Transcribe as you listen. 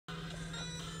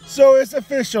So it's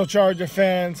official, Charger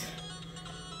fans.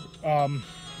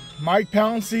 Mike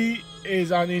Pouncey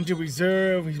is on injured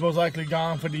reserve. He's most likely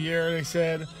gone for the year, they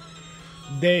said.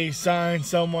 They signed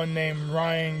someone named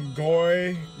Ryan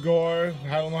Groy.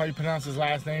 I don't know how you pronounce his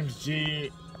last name. It's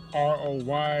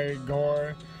G-R-O-Y,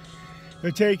 Groy.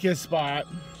 To take his spot.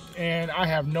 And I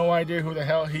have no idea who the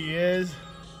hell he is.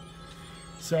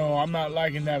 So I'm not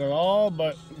liking that at all.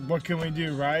 But what can we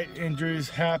do, right? Injuries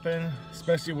happen,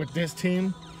 especially with this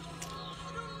team.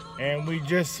 And we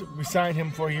signed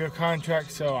him for a year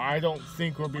contract, so I don't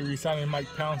think we'll be re-signing Mike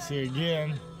Pouncey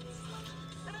again.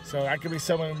 So that could be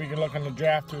someone we can look on the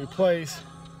draft to replace.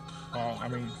 I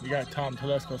mean, we got Tom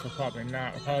Telesco, so probably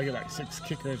not. We'll probably get like 6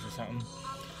 kickers or something.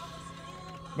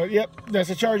 But yep, that's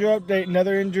a Charger update.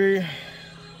 Another injury.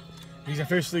 He's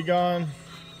officially gone.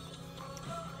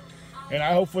 And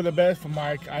I hope for the best for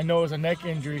Mike. I know it's a neck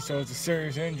injury, so it's a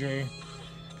serious injury.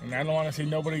 And I don't want to see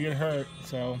nobody get hurt,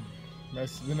 so...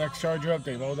 that's the next Charger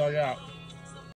update. Low Dog out.